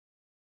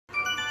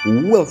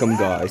Welcome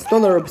guys to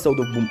another episode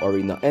of Boom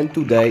Arena, and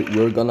today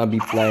we're gonna be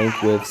playing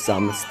with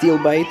some steel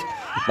bait,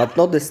 but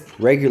not this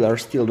regular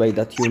steel bait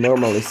that you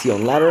normally see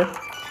on ladder,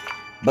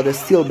 but a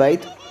steel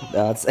bait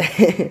that's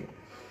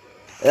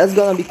that's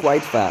gonna be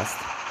quite fast.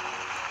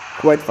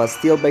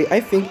 Steel bait. I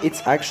think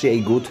it's actually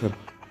a good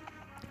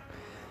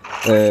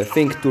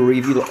thing to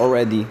reveal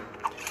already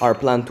our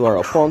plan to our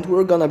opponent.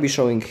 We're gonna be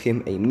showing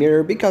him a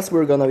mirror because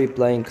we're gonna be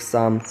playing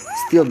some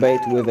steel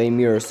bait with a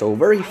mirror, so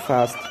very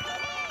fast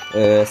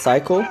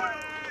cycle.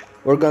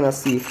 We're gonna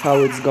see how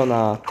it's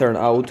gonna turn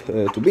out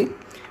to be.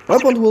 My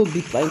opponent will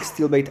be playing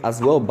steel bait as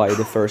well by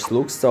the first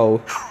look, so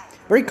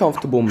very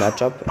comfortable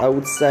matchup, I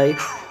would say.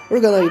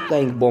 We're gonna be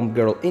playing Bomb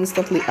Girl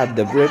instantly at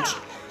the bridge.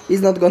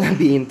 He's not gonna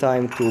be in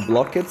time to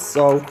block it,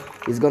 so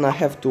he's gonna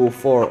have to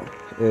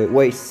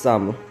waste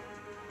some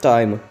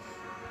time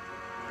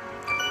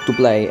to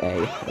play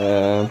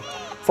a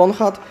phone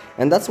hut,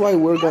 and that's why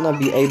we're gonna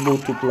be able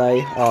to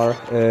play our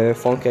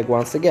phone cake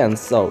once again.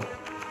 So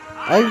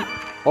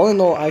all in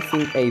all, I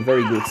think a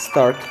very good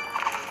start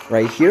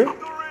right here.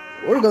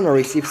 We're gonna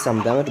receive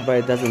some damage, but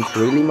it doesn't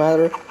really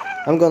matter.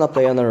 I'm gonna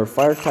play another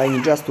Fire Tiny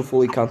just to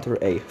fully counter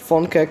a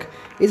phone cake.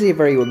 It's a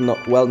very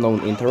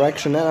well-known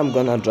interaction, and I'm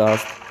gonna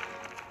just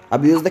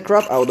abuse the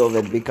crap out of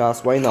it,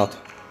 because why not?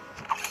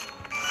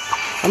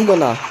 I'm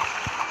gonna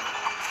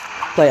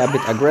play a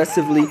bit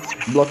aggressively,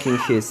 blocking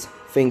his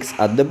things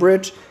at the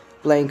bridge,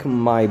 playing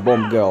my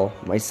Bomb Girl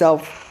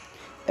myself,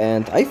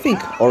 and I think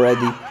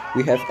already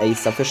we have a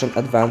sufficient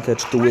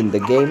advantage to win the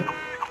game.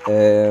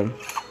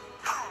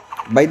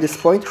 By this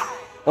point,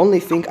 only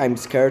thing I'm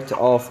scared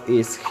of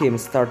is him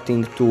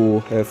starting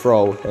to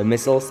throw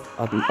missiles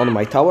on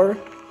my tower.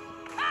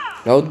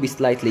 That would be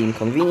slightly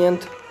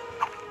inconvenient,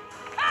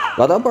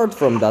 but apart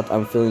from that,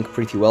 I'm feeling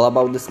pretty well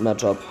about this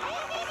matchup.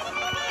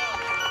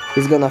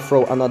 He's gonna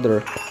throw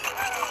another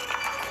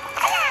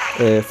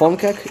phone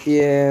cake,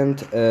 and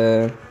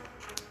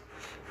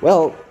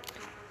well,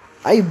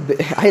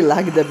 I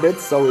lagged a bit,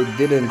 so it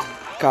didn't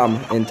come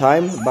in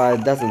time, but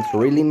it doesn't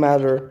really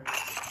matter.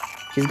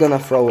 He's gonna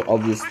throw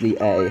obviously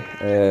a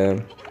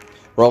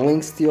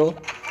rolling steel.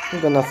 I'm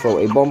gonna throw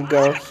a bomb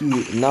girl. He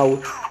now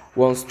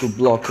wants to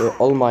block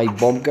all my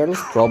bomb girls,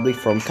 probably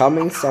from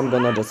coming, so I'm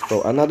gonna just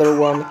throw another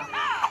one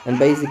and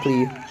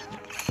basically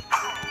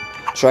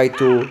try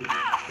to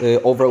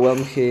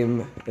overwhelm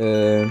him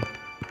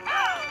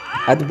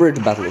at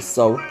bridge battles.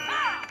 So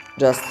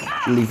just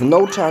leave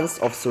no chance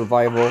of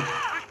survival.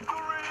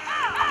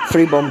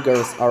 3 bomb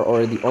girls are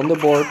already on the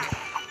board.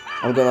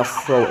 I'm gonna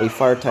throw a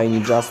Fire Tiny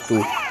just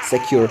to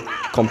secure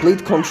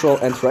complete control,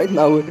 and right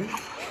now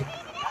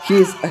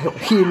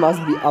he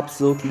must be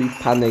absolutely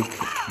panicked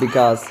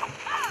because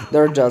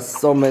there are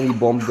just so many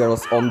bomb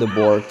girls on the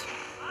board.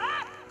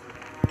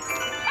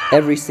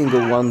 Every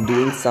single one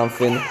doing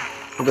something.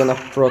 I'm gonna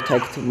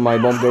protect my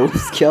bomb girl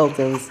with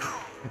skeletons,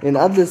 and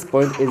at this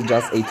point it's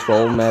just a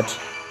troll match.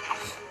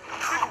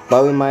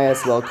 But we might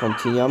as well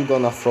continue. I'm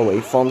gonna throw a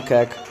phone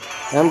cake.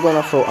 I'm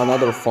gonna throw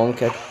another phone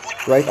cake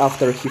right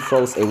after he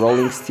throws a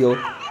rolling steel,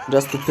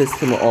 just to piss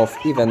him off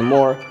even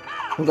more.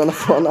 I'm gonna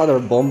throw another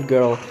bomb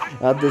girl.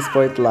 At this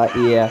point, like,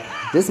 yeah,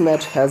 this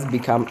match has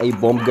become a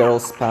bomb girl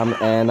spam,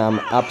 and I'm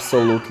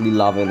absolutely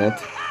loving it.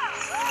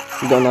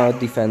 I'm gonna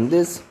defend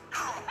this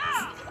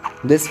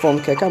phone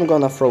cake. I'm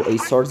gonna throw a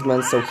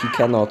swordsman so he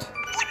cannot,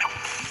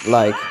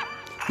 like,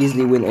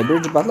 easily win a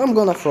bridge battle. I'm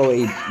gonna throw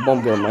a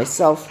bomb girl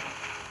myself.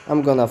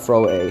 I'm gonna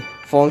throw a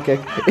phone cake.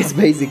 It's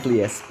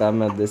basically a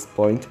spam at this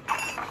point.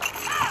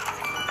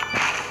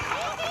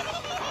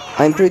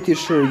 I'm pretty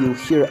sure you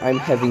hear I'm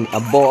having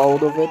a ball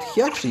out of it.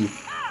 He actually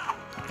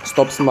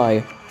stops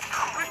my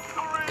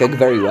cake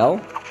very well,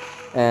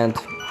 and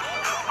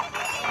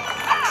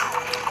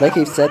like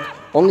I said,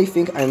 only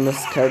thing I'm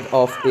scared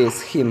of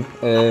is him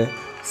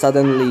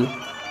suddenly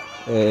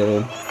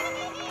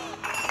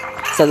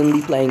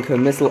playing a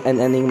missile and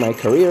ending my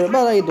career,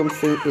 but I don't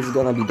think it's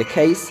gonna be the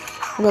case.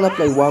 I'm gonna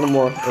play one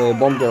more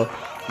bomb girl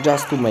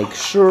just to make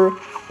sure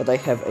that I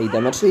have a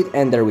damage lead,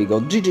 and there we go.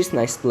 GG's,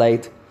 nice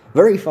played.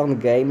 Very fun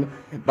game,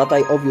 but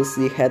I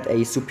obviously had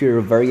a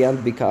superior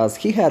variant because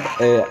he had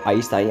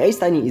Ice Tiny. Ice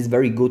Tiny is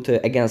very good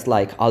against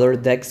like other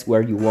decks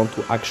where you want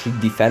to actually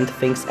defend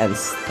things and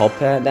stop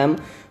them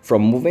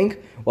from moving,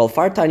 while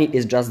Fire Tiny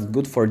is just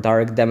good for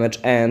direct damage,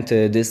 and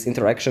this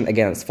interaction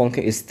against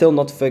Funky is still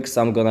not fixed,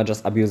 so I'm gonna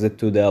just abuse it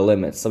to the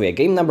limit. So yeah,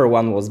 game number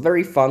 1 was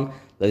very fun.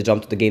 Let's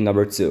jump to the game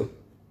number 2.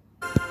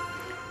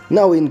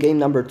 Now in game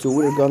number 2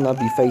 we're gonna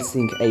be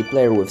facing a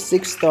player with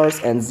 6 stars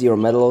and 0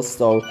 medals,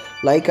 so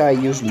like I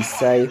usually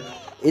say,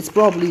 it's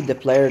probably the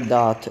player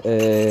that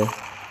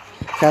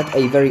had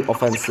a very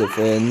offensive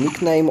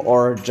nickname,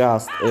 or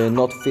just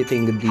not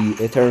fitting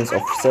the terms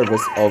of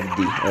service of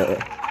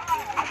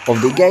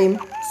the game,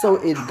 so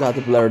it got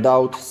blurred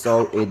out,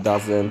 so it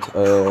doesn't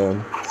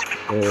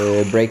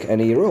break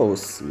any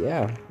rules.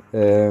 Yeah,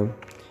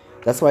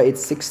 that's why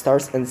it's 6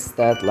 stars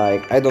instead.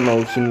 Like, I don't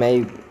know,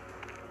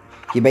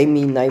 he made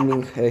me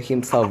naming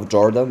himself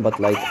Jordan, but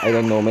like, I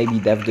don't know, maybe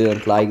Dev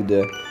didn't like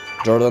the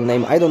Jordan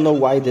name. I don't know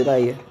why did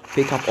I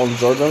pick up on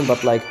Jordan,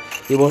 but like,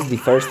 it was the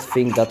first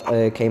thing that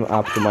came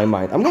up to my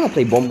mind. I'm gonna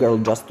play Bomb Girl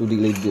just to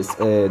delete this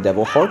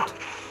Devil Horde.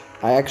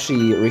 I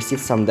actually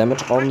received some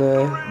damage on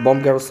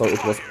Bomb Girl, so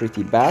it was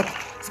pretty bad.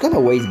 It's gonna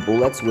waste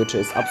bullets, which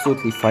is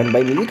absolutely fine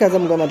by me, because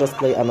I'm gonna just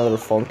play another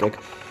Phone Cake.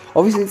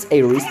 Obviously it's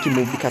a risky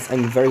move because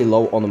I'm very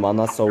low on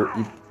mana, so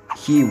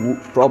he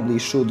probably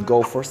should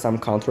go for some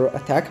counter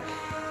attack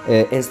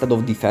instead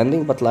of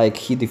defending, but like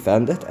he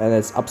defended, and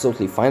it's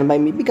absolutely fine by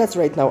me because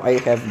right now I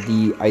have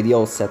the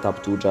ideal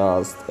setup to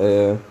just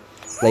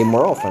play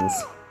more offense.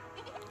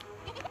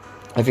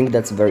 I think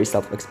that's very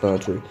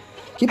self-explanatory.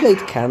 He played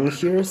Can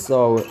here,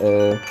 so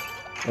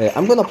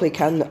I'm gonna play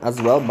Can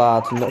as well,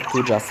 but not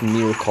to just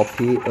mere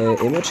copy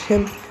image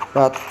him,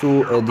 but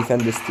to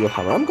defend the Steel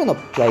Hammer. I'm gonna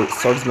play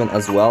Swordsman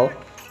as well,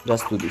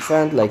 just to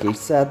defend, like I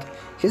said.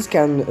 His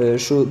Can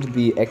should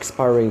be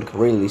expiring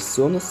really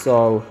soon,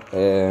 so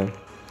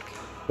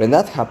when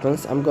that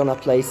happens, I'm gonna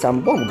play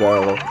some Bomb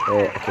Girl.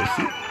 Okay,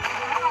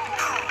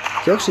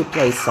 he actually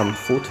plays some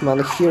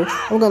Footman here.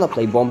 I'm gonna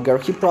play Bomb Girl.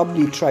 He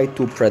probably tried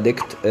to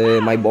predict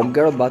my Bomb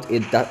Girl, but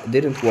it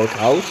didn't work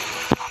out,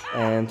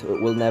 and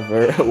will never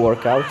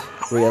work out,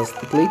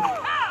 realistically.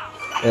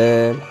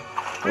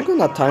 I'm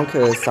gonna tank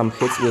some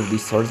hits with the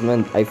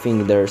Swordsman. I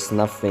think there's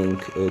nothing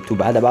too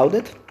bad about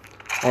it.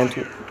 And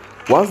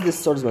once this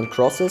Swordsman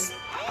crosses,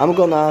 I'm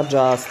gonna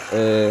just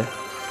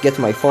get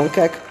my Phone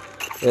Cake,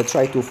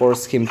 try to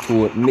force him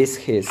to miss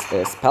his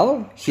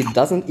spell. He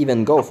doesn't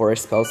even go for a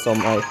spell, so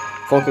my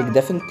Phone Cake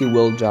definitely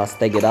will just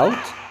take it out.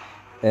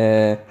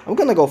 I'm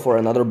gonna go for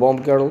another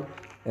Bomb Girl.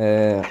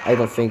 I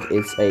don't think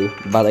it's a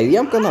bad idea.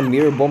 I'm gonna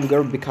mirror Bomb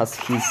Girl because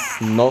he's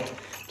not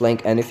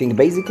playing anything.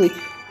 Basically,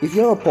 if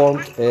your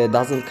opponent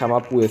doesn't come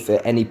up with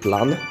any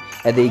plan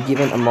at a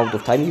given amount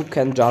of time, you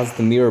can just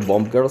mirror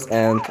Bomb Girls,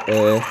 and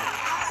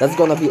that's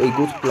gonna be a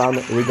good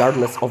plan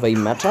regardless of a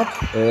matchup,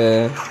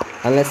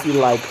 unless you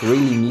like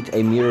really need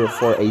a mirror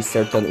for a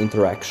certain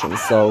interaction.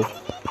 So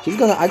he's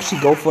gonna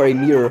actually go for a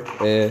mirror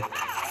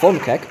Phone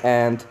Cake,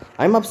 and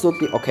I'm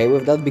absolutely okay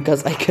with that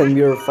because I can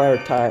mirror Fire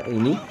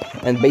Tiny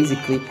and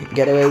basically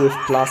get away with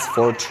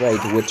 +4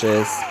 trade, which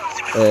is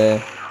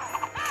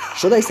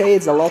should I say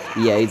it's a lot?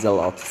 Yeah, it's a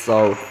lot.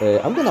 So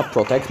I'm gonna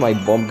protect my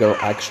Bomb Girl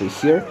actually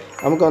here.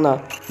 I'm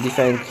gonna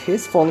defend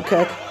his Phone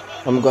Cake.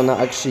 I'm gonna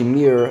actually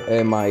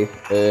mirror my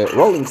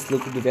Rolling Steel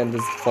to defend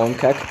this Phone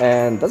Cake,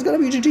 and that's gonna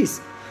be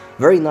GG's.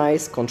 Very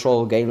nice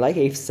control game, like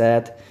I've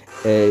said.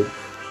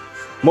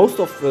 Most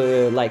of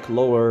like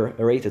lower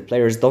rated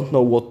players don't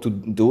know what to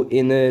do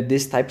in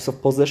these types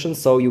of positions,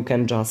 so you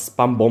can just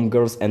spam Bomb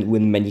Girls and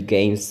win many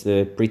games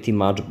pretty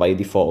much by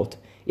default.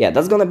 Yeah,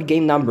 that's gonna be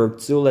game number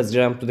 2. Let's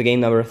jump to the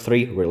game number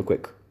 3 real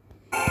quick.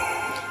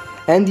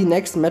 And the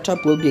next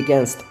matchup will be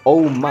against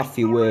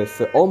boomapi with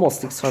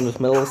almost 600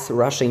 medals,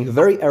 rushing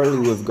very early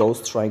with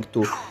Ghost, trying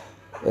to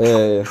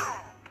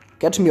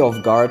catch me off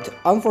guard.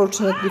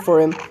 Unfortunately for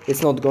him,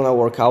 it's not gonna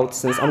work out,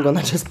 since I'm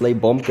gonna just play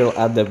Bomb Girl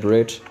at the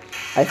bridge.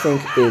 I think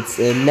it's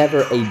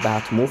never a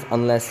bad move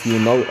unless you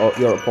know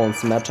your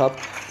opponent's matchup.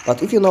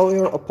 But if you know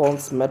your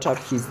opponent's matchup,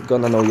 he's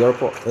gonna know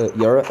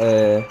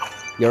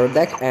your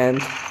deck,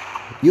 and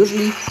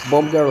usually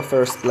Bomb Girl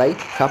first play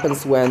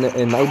happens when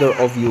neither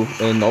of you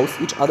knows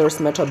each other's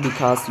matchup,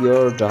 because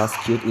you're just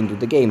queued into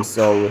the game.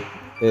 So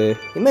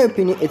in my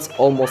opinion, it's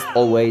almost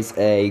always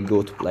a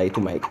good play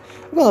to make.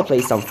 I'm gonna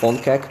play some Phone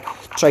Cake,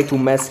 try to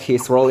mess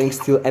his Rolling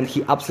Steel, and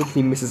he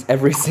absolutely misses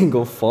every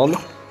single phone.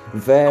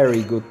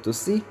 Very good to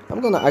see.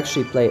 I'm gonna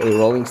actually play a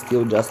Rolling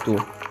Steel just to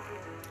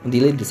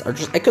delete these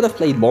archers. I could have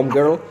played Bomb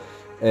Girl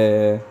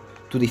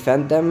to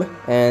defend them,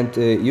 and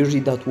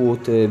usually that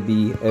would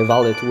be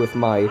valid with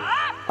my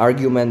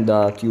argument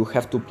that you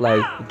have to play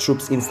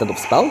troops instead of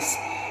spells,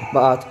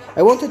 but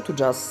I wanted to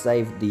just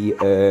save the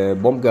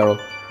Bomb Girl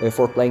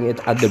for playing it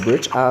at the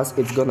bridge, as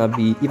it's gonna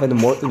be even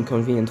more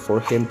inconvenient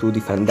for him to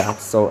defend that.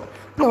 So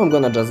now I'm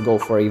gonna just go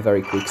for a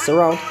very quick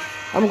surround.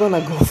 I'm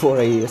gonna go for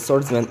a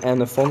Swordsman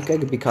and a Phone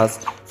Cake because,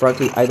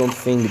 frankly, I don't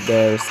think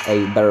there's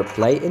a better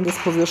play in this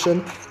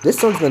position. This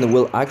Swordsman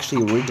will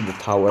actually reach the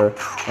tower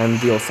and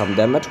deal some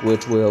damage,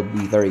 which will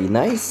be very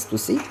nice to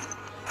see.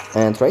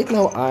 And right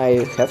now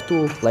I have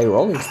to play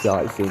Rolling Steel,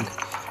 I think.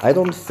 I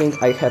don't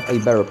think I have a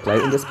better play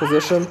in this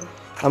position.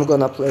 I'm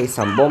gonna play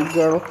some Bomb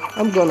Girl.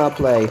 I'm gonna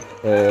play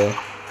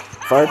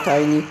Fire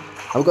Tiny.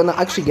 I'm gonna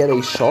actually get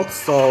a shot,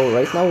 so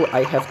right now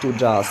I have to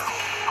just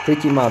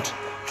pretty much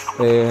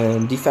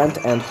defend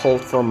and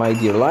hold for my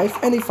dear life,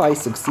 and if I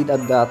succeed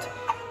at that,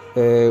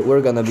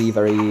 we're gonna be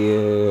very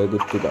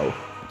good to go.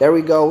 There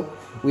we go.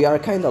 We are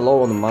kinda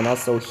low on mana,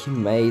 so he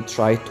may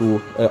try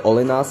to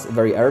all-in us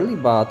very early,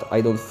 but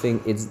I don't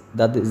think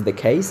that is the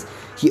case.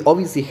 He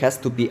obviously has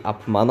to be up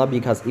mana,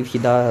 because if he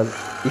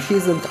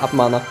isn't up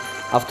mana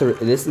after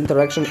this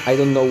interaction, I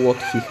don't know what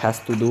he has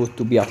to do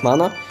to be up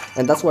mana,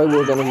 and that's why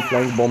we're gonna be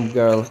playing Bomb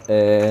Girl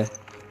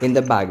in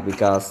the back,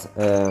 because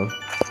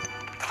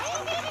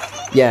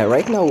yeah,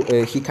 right now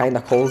he kinda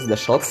calls the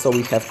shots, so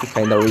we have to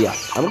kinda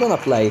react. I'm gonna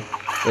play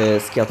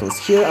Skeletons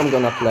here. I'm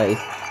gonna play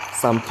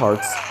some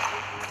cards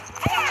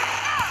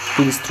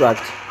to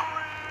distract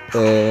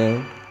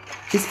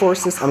his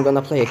forces. I'm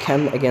gonna play a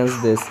cannon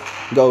against this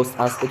ghost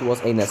as it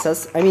was a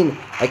necessity. I mean,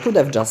 I could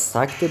have just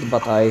sacked it,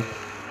 but I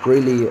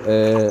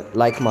really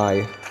like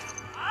my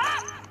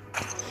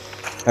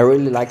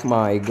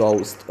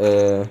ghost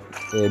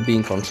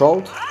being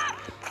controlled.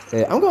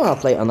 I'm gonna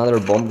play another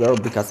bomb girl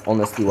because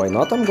honestly, why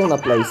not? I'm gonna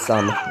play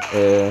some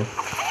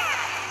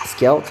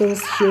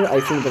skeletons here. I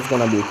think that's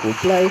gonna be a cool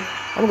play.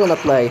 I'm gonna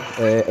play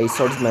a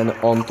swordsman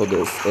onto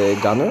this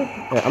gunner.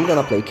 I'm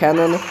gonna play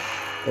cannon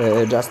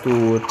just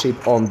to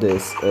chip on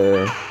this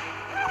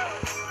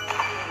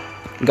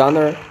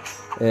gunner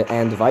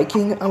and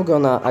Viking. I'm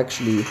gonna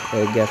actually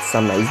get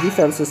some nice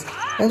defenses,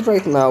 and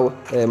right now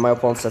my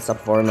opponent sets up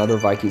for another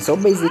Viking. So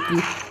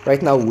basically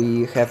right now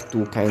we have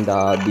to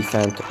kinda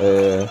defend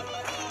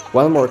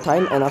one more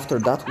time, and after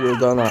that we're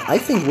gonna, I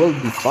think we'll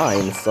be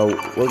fine. So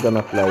we're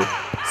gonna play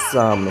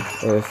some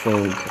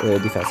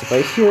defensive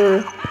right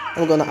here.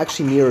 I'm gonna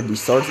actually mirror the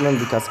swordsman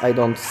because I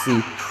don't see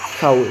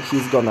how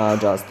he's gonna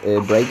just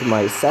break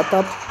my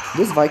setup.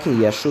 This Viking,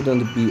 yeah,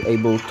 shouldn't be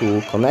able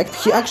to connect.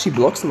 He actually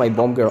blocks my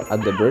bomb girl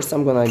at the burst.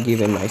 I'm gonna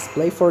give him a nice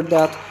play for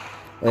that.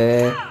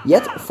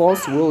 Yet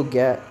Fons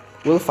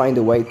will find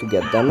a way to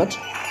get damage.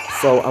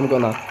 So I'm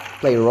gonna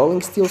play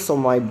rolling steel so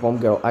my bomb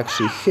girl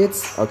actually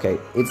hits. Okay,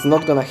 it's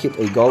not gonna hit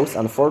a ghost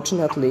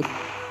unfortunately,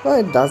 but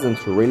it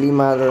doesn't really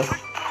matter.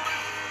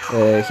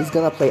 He's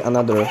gonna play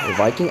another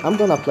Viking. I'm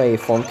gonna play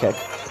Fonkek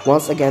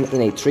once again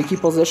in a tricky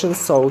position,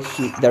 so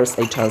there's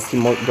a chance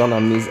he's gonna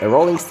miss a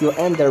rolling steel,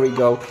 and there we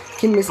go,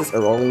 he misses a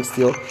rolling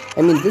steel.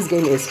 I mean, this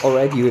game is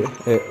already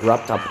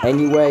wrapped up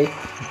anyway,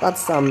 but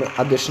some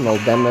additional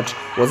damage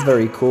was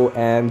very cool,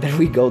 and there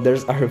we go,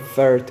 there's our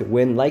third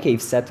win. Like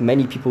I've said,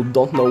 many people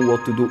don't know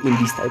what to do in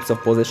these types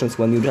of positions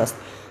when you just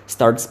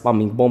start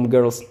spamming bomb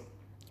girls,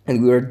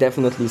 and we were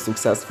definitely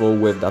successful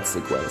with that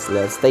sequence.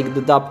 Let's take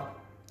the dub.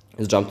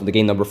 Let's jump to the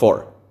game number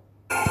 4.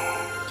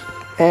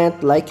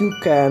 And like you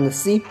can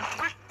see,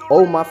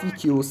 boomapi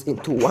cues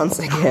into once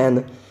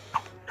again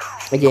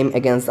a game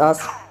against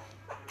us.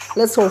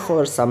 Let's hope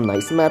for some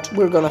nice match.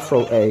 We're gonna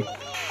throw a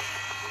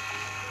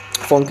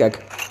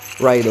Fonkek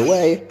right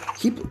away.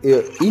 He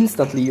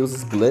instantly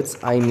uses blitz.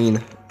 I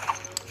mean,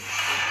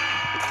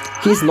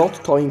 he's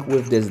not toying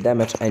with this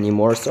damage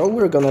anymore, so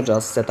we're gonna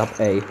just set up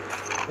a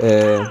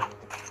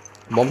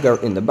bomb girl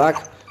in the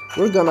back.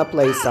 We're gonna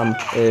play some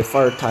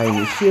fire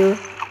tiny here.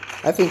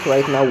 I think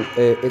right now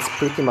it's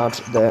pretty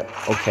much the...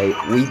 Okay,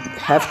 we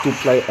have to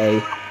play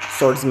a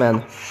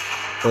swordsman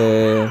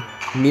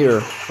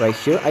mirror right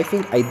here. I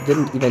think I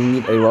didn't even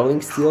need a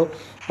rolling steel,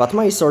 but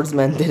my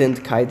swordsman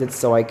didn't kite it,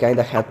 so I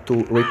kinda had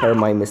to repair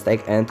my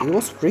mistake, and it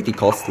was pretty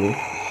costly,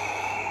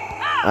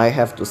 I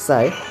have to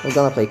say. I'm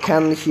gonna play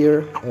cannon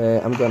here.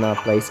 I'm gonna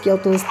play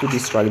skeletons to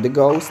distract the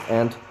ghost,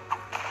 and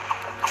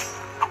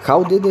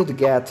how did it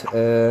get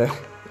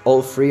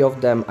all three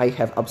of them? I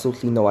have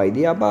absolutely no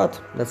idea, but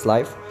that's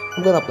life.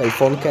 I'm gonna play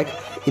Fonkek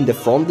in the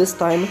front this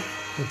time,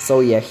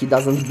 so yeah, he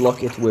doesn't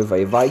block it with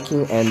a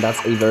Viking, and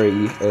that's a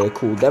very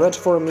cool damage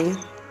for me.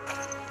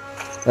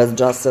 Let's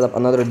just set up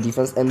another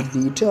defense and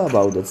be chill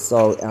about it.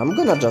 So I'm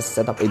gonna just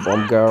set up a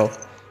bomb girl.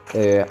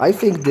 I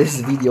think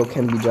this video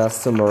can be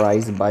just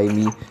summarized by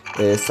me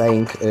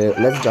saying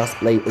let's just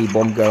play a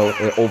bomb girl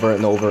over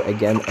and over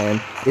again,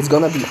 and it's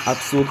gonna be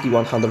absolutely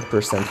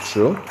 100%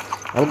 true.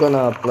 I'm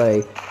gonna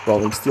play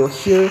rolling steel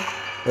here,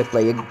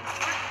 play a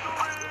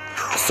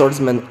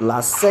swordsman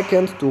last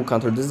second to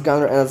counter this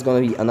gunner, and it's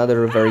gonna be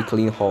another very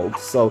clean hold.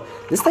 So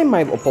this time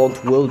my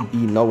opponent will be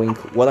knowing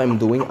what I'm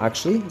doing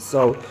actually,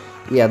 so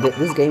yeah,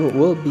 this game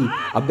will be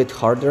a bit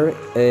harder,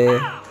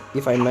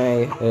 if I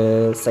may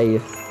say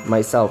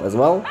myself as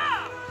well.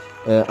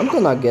 I'm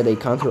gonna get a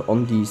counter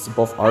on these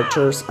both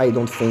archers. I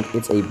don't think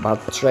it's a bad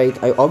trade.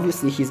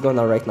 Obviously he's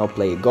gonna right now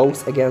play a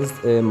ghost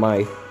against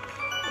my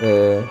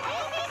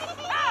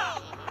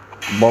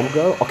bomb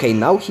girl. Okay,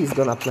 now he's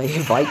gonna play a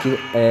Viking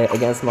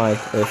against my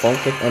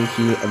Fonkek, and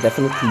he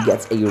definitely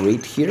gets a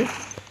read here.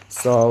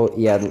 So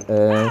yeah,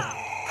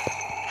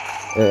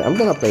 I'm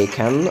gonna play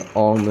cannon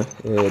on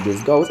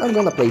this ghost. I'm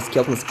gonna play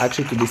skeletons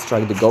actually to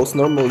distract the ghost.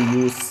 Normally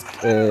use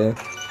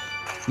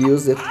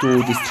it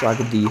to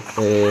distract the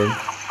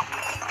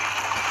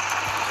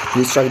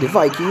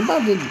Viking,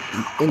 but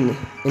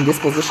in this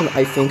position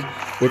I think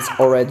it's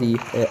already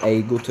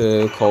a good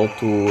call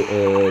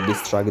to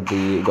distract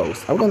the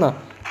ghost. I'm gonna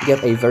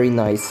get a very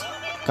nice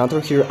counter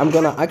here. I'm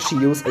gonna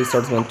actually use a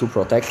swordsman to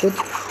protect it.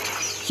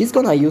 He's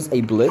gonna use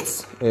a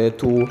blitz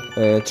to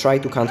try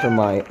to counter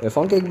my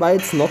Fonkek, but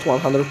it's not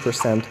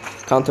 100%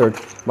 countered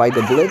by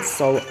the blitz,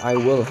 so I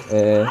will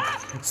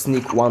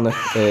sneak one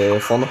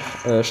Fon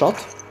shot,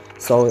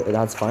 so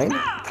that's fine.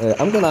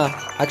 I'm gonna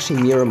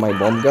actually mirror my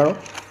bomb girl,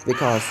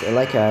 because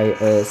like I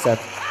said,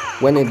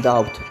 when in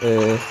doubt,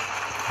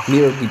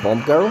 mirror the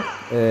bomb girl.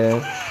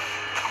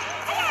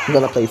 I'm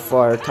gonna play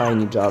fire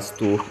tiny just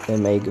to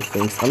make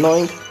things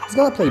annoying. He's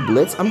gonna play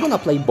blitz. I'm gonna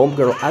play bomb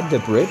girl at the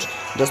bridge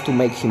just to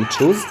make him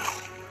choose.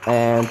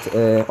 And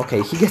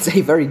okay, he gets a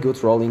very good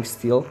rolling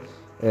steel.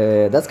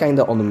 That's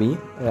kinda on me.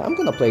 I'm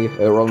gonna play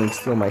rolling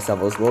steel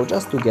myself as well,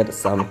 just to get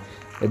some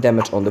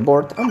damage on the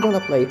board. I'm gonna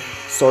play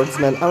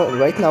Swordsman.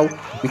 Right now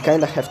we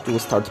kinda have to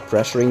start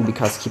pressuring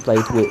because he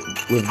played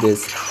with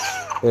this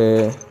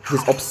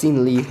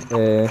obscenely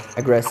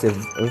aggressive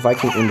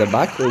Viking in the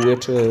back,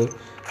 which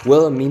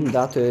will mean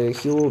that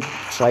he will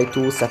try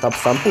to set up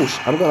some push.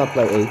 I'm gonna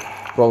play a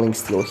Rolling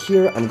Steel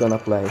here. I'm gonna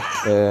play...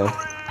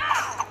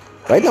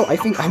 right now I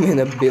think I'm in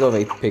a bit of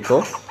a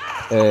pickle.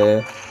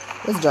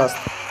 Let's just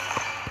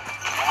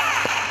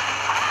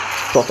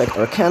protect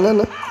our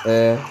cannon.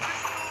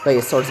 Play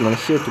a Swordsman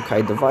here to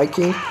kite the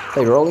Viking.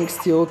 Play Rolling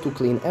Steel to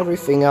clean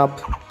everything up.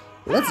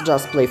 Let's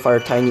just play Fire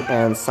Tiny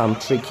and some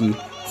tricky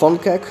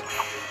Funkek.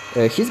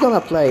 He's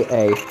gonna play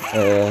a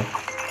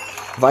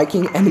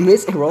Viking and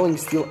miss a Rolling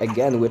Steel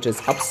again, which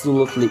is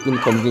absolutely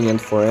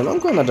inconvenient for him. I'm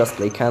gonna just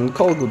play Can,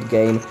 call good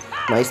game,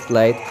 nice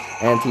play,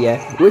 and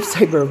yeah, we've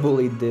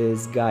cyberbullied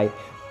this guy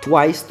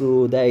twice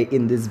today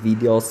in this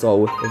video,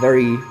 so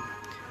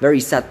very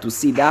sad to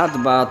see that,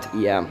 but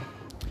yeah,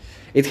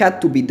 it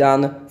had to be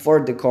done for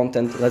the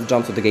content. Let's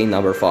jump to the game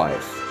number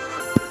 5.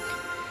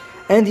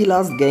 And the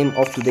last game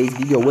of today's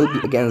video will be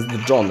against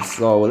John,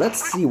 so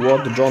let's see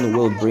what John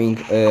will bring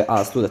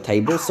us to the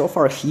table. So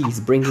far he's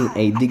bringing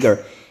a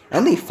Digger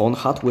and a Phone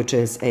Hut, which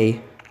is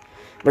a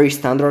very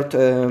standard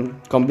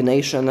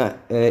combination.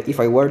 If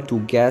I were to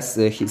guess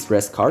his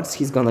rest cards,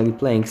 he's gonna be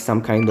playing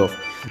some kind of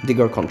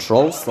Digger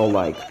control, so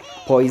like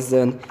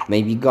Poison,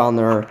 maybe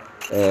Gunner,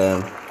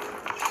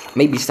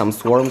 maybe some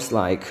swarms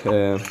like...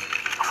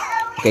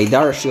 okay,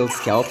 there are Shield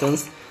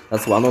Skeletons.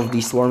 That's one of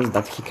these swarms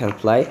that he can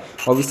play.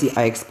 Obviously,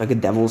 I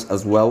expect Devils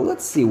as well.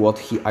 Let's see what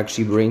he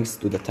actually brings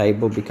to the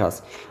table,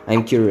 because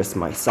I'm curious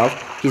myself.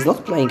 He's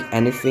not playing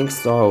anything,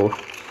 so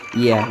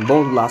yeah,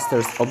 Bone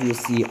Blasters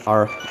obviously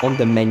are on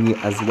the menu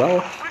as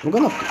well. I'm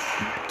gonna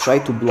try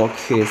to block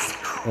his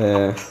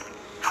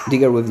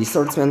Digger with the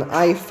Swordsman.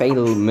 I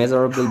fail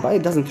miserably, but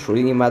it doesn't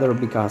really matter,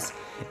 because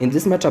in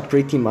this matchup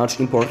pretty much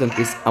important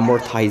is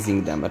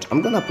amortizing damage.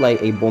 I'm gonna play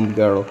a Bomb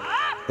Girl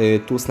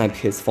to snipe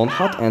his Phone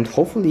Hut, and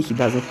hopefully he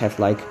doesn't have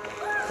like...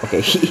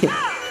 okay,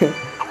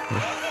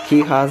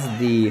 he has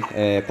the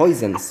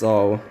poison,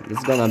 so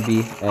it's gonna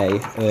be a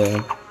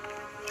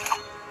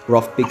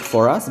rough pick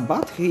for us,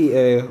 but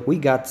we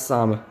got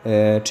some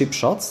chip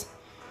shots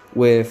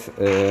with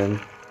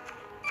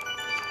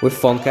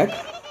Funkek.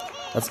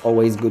 That's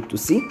always good to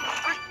see.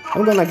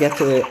 I'm gonna get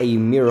a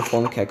Mirror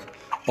Funkek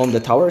on the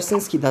tower,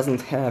 since he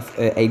doesn't have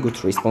a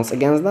good response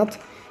against that.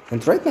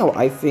 And right now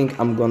I think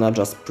I'm gonna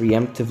just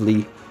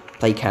preemptively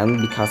play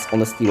Can, because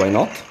honestly, why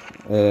not?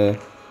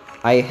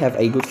 I have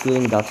a good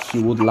feeling that he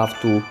would love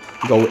to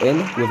go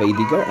in with a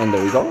Digger, and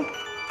there we go.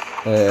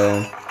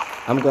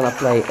 I'm gonna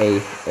play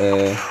a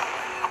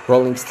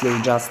Rolling Steel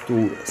just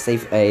to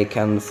save a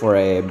Can for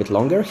a bit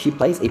longer. He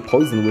plays a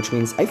Poison, which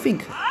means I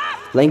think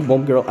playing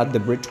Bomb Girl at the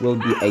bridge will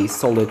be a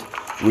solid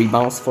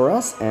rebounds for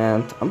us,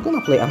 and I'm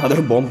gonna play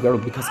another Bomb Girl,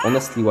 because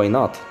honestly, why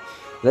not?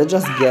 Let's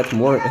just get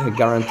more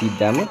guaranteed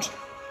damage.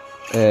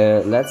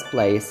 Let's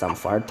play some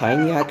Fire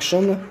Tiny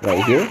action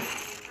right here.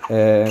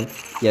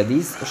 Yeah,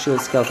 these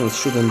Shield Skeletons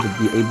shouldn't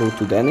be able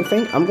to do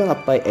anything. I'm gonna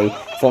play a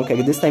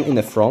Funkek, this time in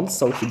the front,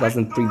 so he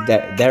doesn't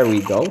there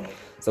we go.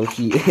 So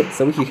he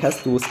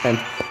has to spend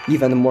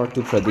even more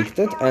to predict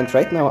it. And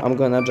right now I'm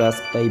gonna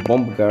just play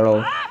Bomb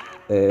Girl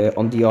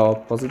on the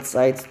opposite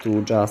side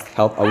to just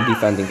help out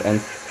defending.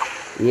 And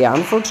yeah,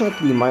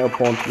 unfortunately my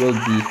opponent will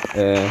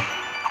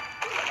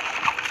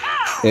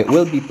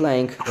be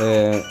playing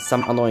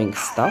some annoying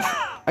stuff.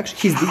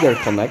 Actually, his Digger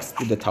connects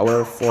to the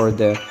tower for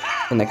the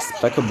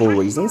inexplicable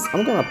reasons.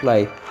 I'm gonna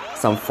play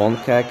some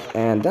Funkek,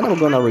 and then I'm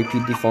gonna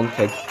repeat the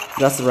Funkek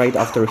just right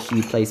after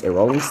he plays a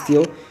Rolling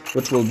Steel,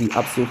 which will be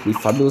absolutely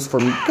fabulous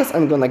for me, because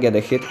I'm gonna get a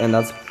hit, and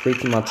that's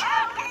pretty much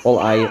all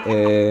I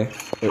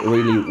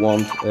really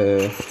want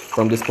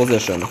from this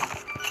position.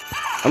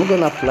 I'm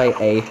gonna play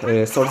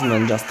a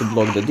Swordsman just to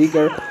block the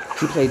Digger.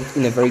 He played it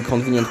in a very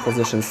convenient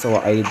position, so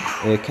I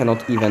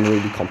cannot even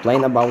really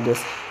complain about this.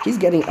 He's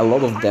getting a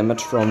lot of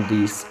damage from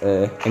these,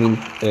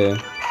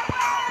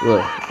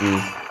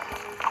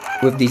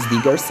 with these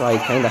Diggers, so I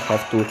kinda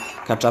have to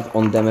catch up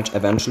on damage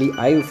eventually.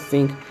 I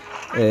think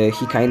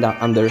he kinda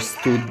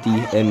understood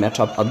the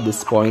matchup at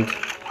this point.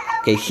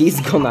 Okay,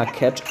 he's gonna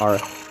catch our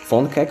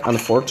Funkek,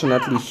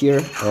 unfortunately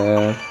here.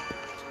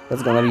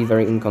 That's gonna be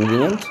very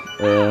inconvenient.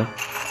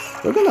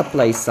 We're gonna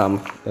play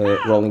some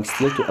Rolling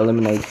Steel to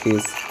eliminate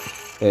his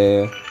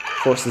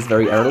forces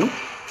very early.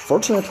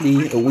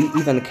 Fortunately, we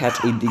even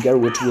catch a Digger,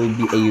 which will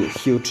be a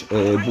huge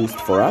boost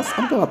for us.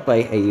 I'm gonna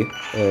play a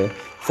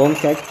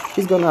Funkek.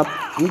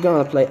 We're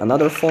gonna play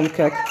another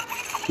Funkek.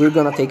 We're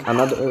gonna take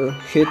another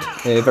hit.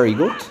 Very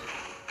good,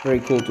 very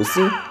cool to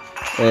see.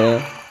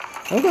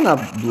 I'm gonna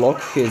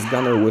block his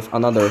Gunner with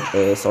another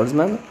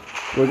Swordsman.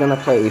 We're gonna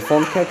play a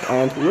Funkek,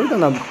 and we're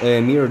gonna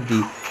mirror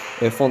the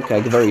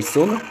Funkek very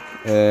soon.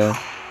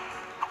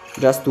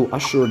 Just to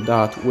assure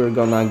that we're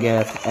gonna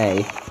get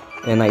a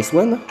nice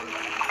win.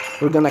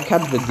 We're gonna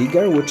catch the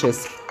Digger, which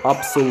is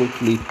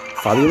absolutely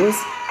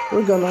fabulous.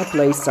 We're gonna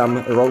play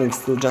some Rolling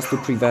Steel just to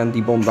prevent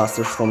the Bomb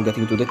Blasters from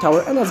getting to the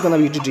tower, and that's gonna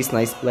be GG's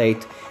nice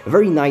plate. a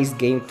very nice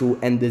game to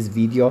end this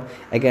video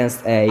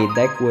against a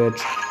deck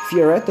which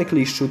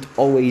theoretically should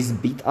always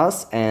beat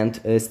us,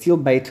 and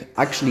Steelbait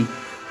actually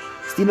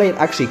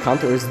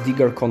counters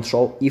Digger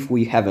Control if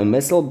we have a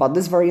missile, but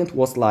this variant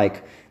was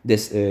like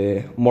this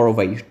more of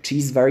a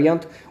cheese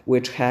variant,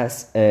 which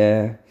has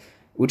a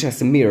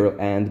mirror,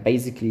 and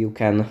basically you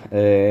can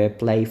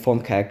play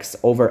Fonkex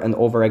over and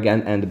over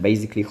again and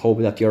basically hope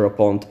that your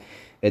opponent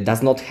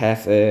does not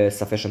have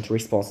sufficient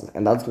responses,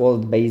 and that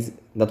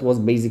was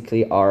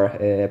basically our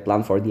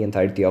plan for the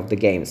entirety of the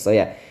game. So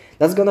yeah,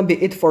 that's gonna be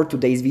it for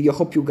today's video.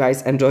 Hope you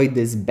guys enjoyed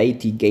this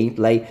baity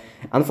gameplay.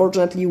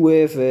 Unfortunately,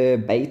 with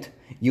bait,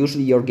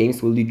 usually your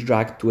games will be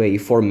dragged to a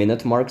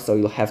 4-minute mark, so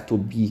you'll have to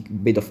be a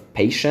bit of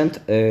patient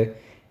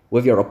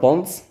with your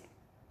opponents,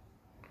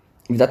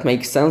 if that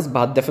makes sense,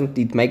 but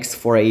definitely it makes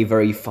for a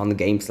very fun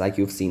games like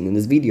you've seen in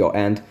this video.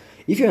 And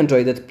if you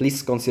enjoyed it,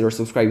 please consider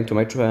subscribing to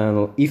my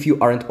channel if you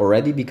aren't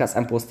already, because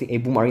I'm posting a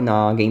Boom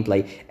Arena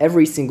gameplay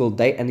every single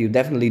day and you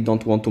definitely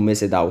don't want to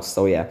miss it out.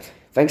 So yeah,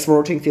 thanks for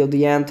watching till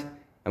the end.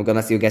 I'm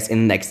gonna see you guys in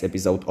the next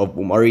episode of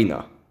Boom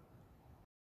Arena.